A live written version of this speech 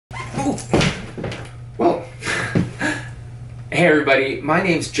Well, hey everybody, my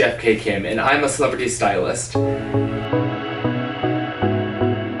name's Jeff K. Kim and I'm a celebrity stylist.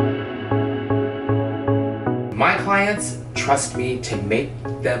 My clients trust me to make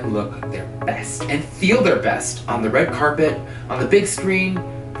them look their best and feel their best on the red carpet, on the big screen,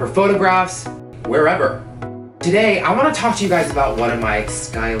 for photographs, wherever. Today, I want to talk to you guys about one of my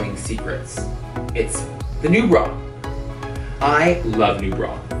styling secrets. It's the NuBra. I love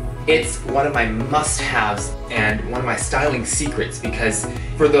NuBra. It's one of my must-haves and one of my styling secrets because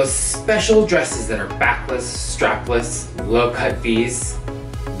for those special dresses that are backless, strapless, low-cut V's,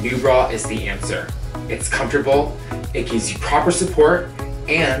 NuBra is the answer. It's comfortable, it gives you proper support,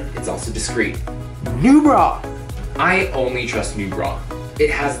 and it's also discreet. NuBra! I only trust NuBra.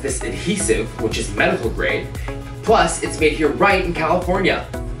 It has this adhesive, which is medical grade, plus it's made here right in California.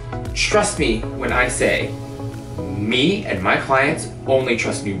 Trust me when I say, me and my clients only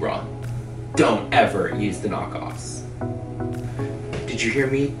trust NuBra. Don't ever use the knockoffs. Did you hear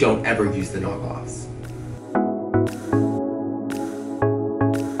me? Don't ever use the knockoffs.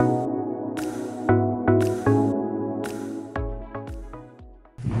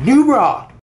 NuBra!